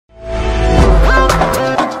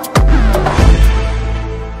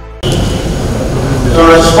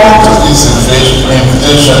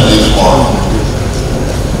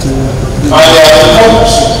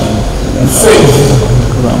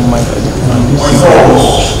with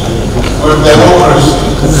us, with democracy,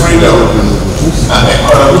 freedom, and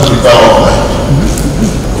economic development,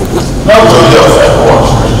 not only of ECOWAS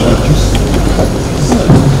region,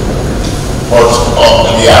 but of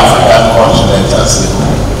the African continent as a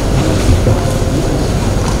whole.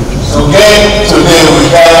 Again, today we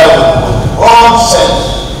gather with one sense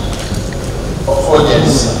of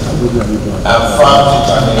urgency and firm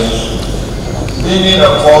determination, leading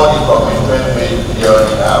upon the commitment made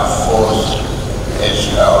during our first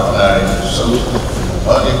extraordinary session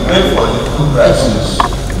on the great political crisis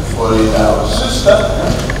following our sister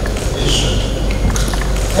nation.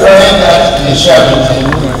 During that initial meeting,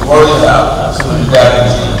 we voiced our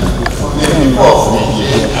solidarity with the people of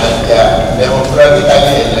Niger and their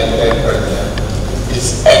democratically elected president,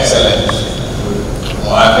 His Excellency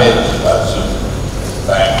Mohamed Bazoum,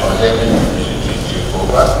 by condemning the military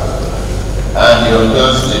takeover and the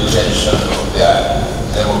unjust detention of their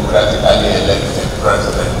democratically elected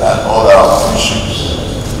president and other officials.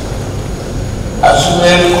 As you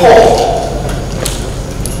may recall,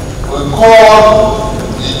 we called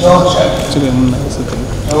the junction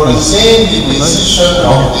to rescind the decision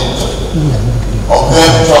of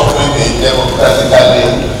them chopping a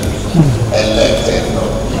democratically elected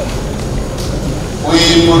government.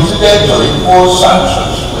 We proceeded to impose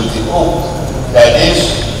sanctions with the hope that this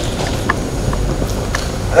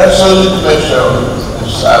resolute measure will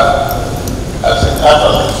serve as a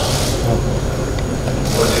catalyst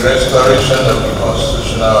for the restoration of the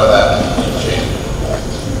constitutional order in change.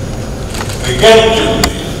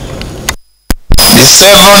 Regrettably, the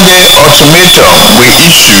 7-day ultimatum we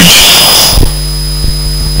issued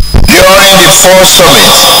during the first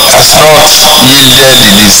summit has not yielded the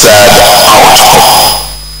desired outcome.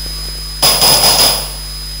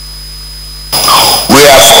 We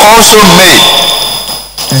have also made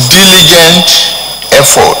diligent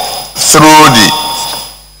effort through the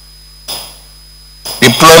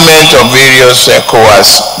deployment of various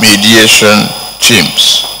ECOWAS mediation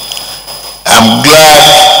teams. I'm glad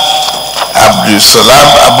Abdul Salam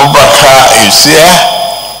Abubakar is here.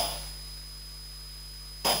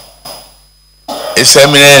 His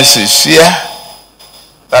Eminence is here.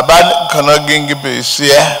 Baba Konogingibe is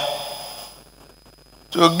here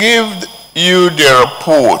to give you the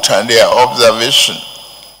report and their observation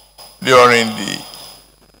during the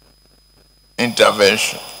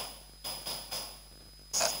intervention.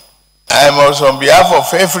 I must, on behalf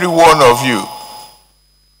of every one of you,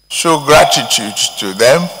 show gratitude to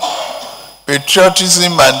them,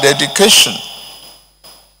 patriotism and dedication,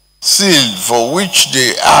 sealed for which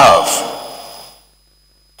they have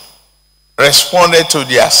responded to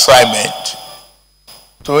the assignment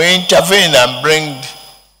to intervene and bring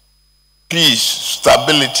peace,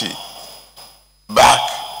 stability back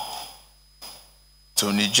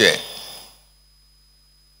to Niger.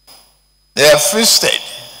 They have feasted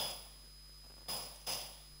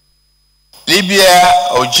Libya,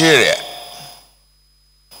 Algeria,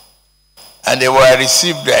 and they were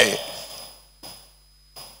received by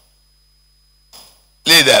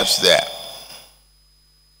leaders there.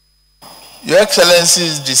 Your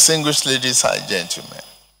Excellencies, distinguished ladies and gentlemen,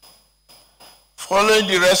 following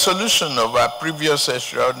the resolution of our previous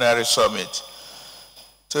extraordinary summit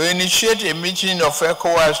to initiate a meeting of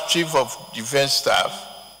ECOWAS Chief of Defense Staff,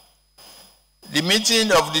 the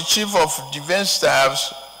meeting of the Chief of Defense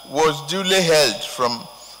Staffs was duly held from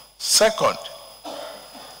 2nd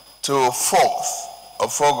to 4th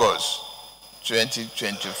of August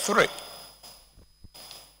 2023.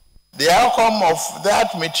 The outcome of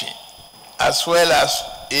that meeting, as well as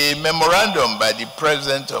a memorandum by the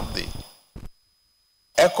President of the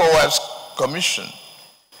ECOWAS Commission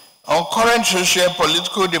on current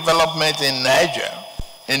socio-political development in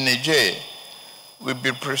Niger, will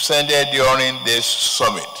be presented during this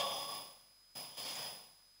summit.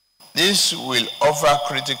 This will offer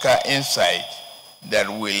critical insight that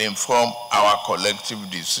will inform our collective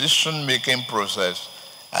decision-making process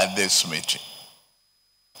at this meeting.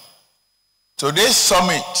 Today's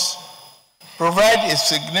summit provides a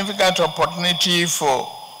significant opportunity for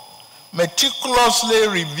meticulously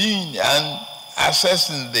reviewing and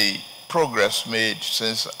assessing the progress made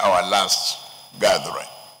since our last gathering.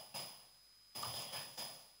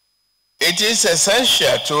 It is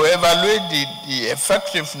essential to evaluate the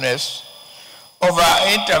effectiveness of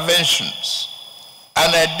our interventions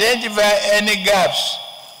and identify any gaps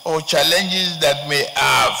or challenges that may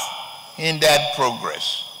have hindered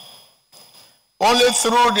progress. Only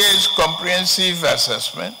through this comprehensive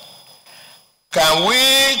assessment can we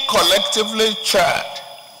collectively chart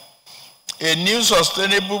a new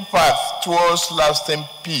sustainable path towards lasting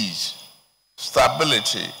peace,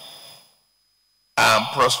 stability, and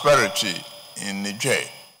prosperity in Niger.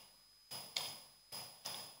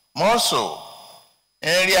 More so,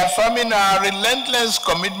 in reaffirming our relentless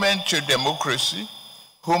commitment to democracy,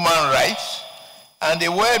 human rights, and the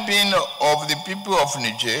well-being of the people of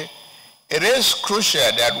Niger, it is crucial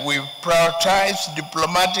that we prioritize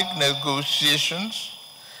diplomatic negotiations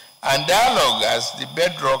and dialogue as the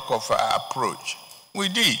bedrock of our approach. We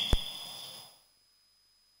did.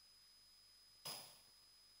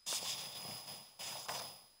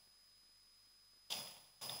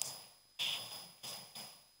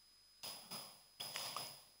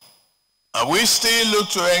 And we still look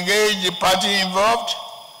to engage the party involved,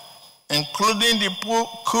 including the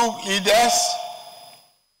coup leaders,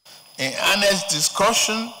 in honest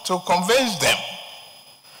discussion to convince them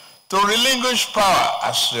to relinquish power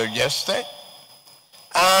as suggested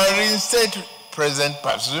and reinstate President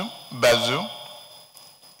Bazoum.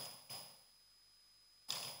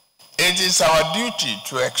 It is our duty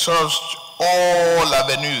to exhaust all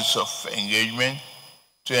avenues of engagement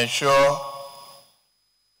to ensure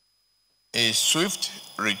a swift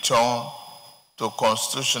return to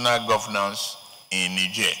constitutional governance in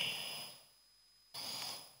Niger.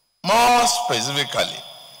 More specifically,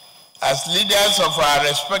 as leaders of our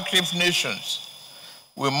respective nations,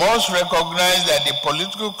 we must recognize that the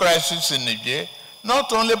political crisis in Niger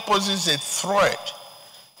not only poses a threat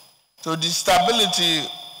to the stability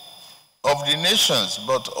of the nations,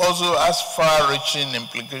 but also has far-reaching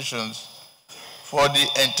implications for the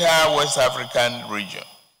entire West African region.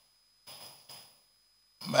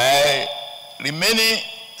 By remaining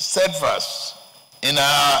steadfast in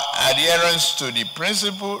our adherence to the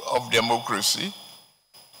principle of democracy,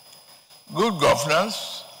 good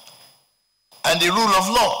governance, and the rule of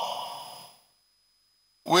law,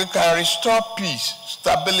 we can restore peace,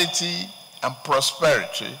 stability, and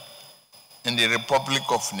prosperity in the Republic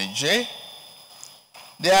of Niger,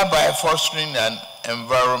 thereby fostering an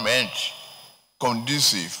environment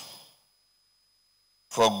conducive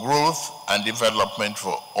for growth and development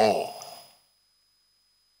for all.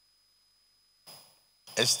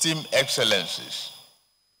 Esteemed Excellencies,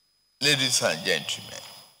 ladies and gentlemen,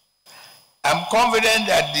 I'm confident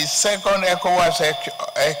that the second ECOWAS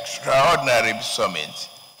Extraordinary Summit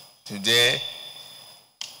today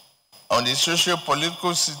on the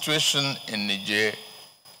socio-political situation in Niger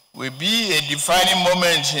will be a defining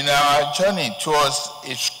moment in our journey towards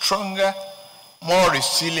a stronger, more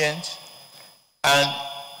resilient, and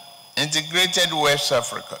integrated West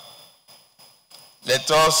Africa. Let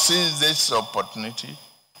us seize this opportunity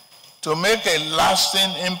to make a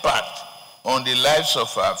lasting impact on the lives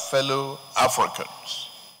of our fellow Africans.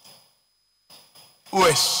 Who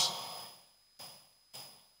else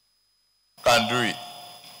can do it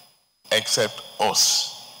except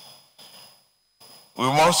us? We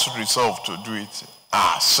must resolve to do it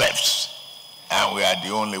ourselves, and we are the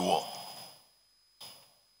only one.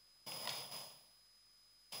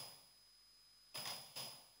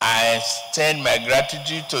 I extend my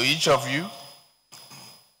gratitude to each of you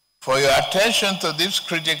for your attention to this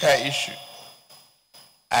critical issue.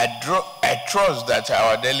 I trust that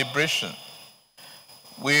our deliberation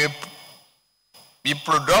will be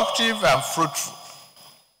productive and fruitful,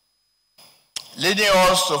 leading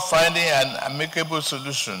us to finding an amicable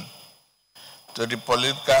solution to the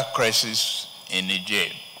political crisis in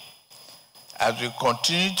Niger. As we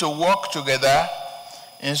continue to work together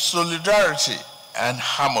in solidarity and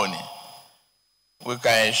harmony, we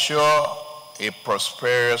can ensure a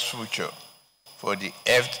prosperous future for the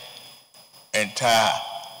entire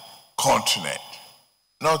continent,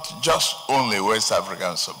 not just only West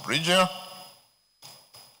African sub-region,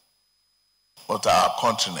 but our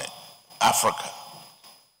continent, Africa.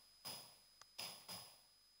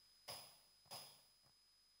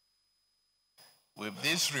 With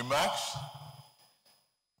these remarks,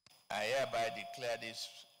 I hereby declare this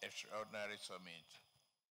extraordinary summit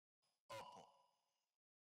open.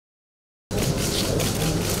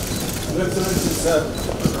 Excellency, sir.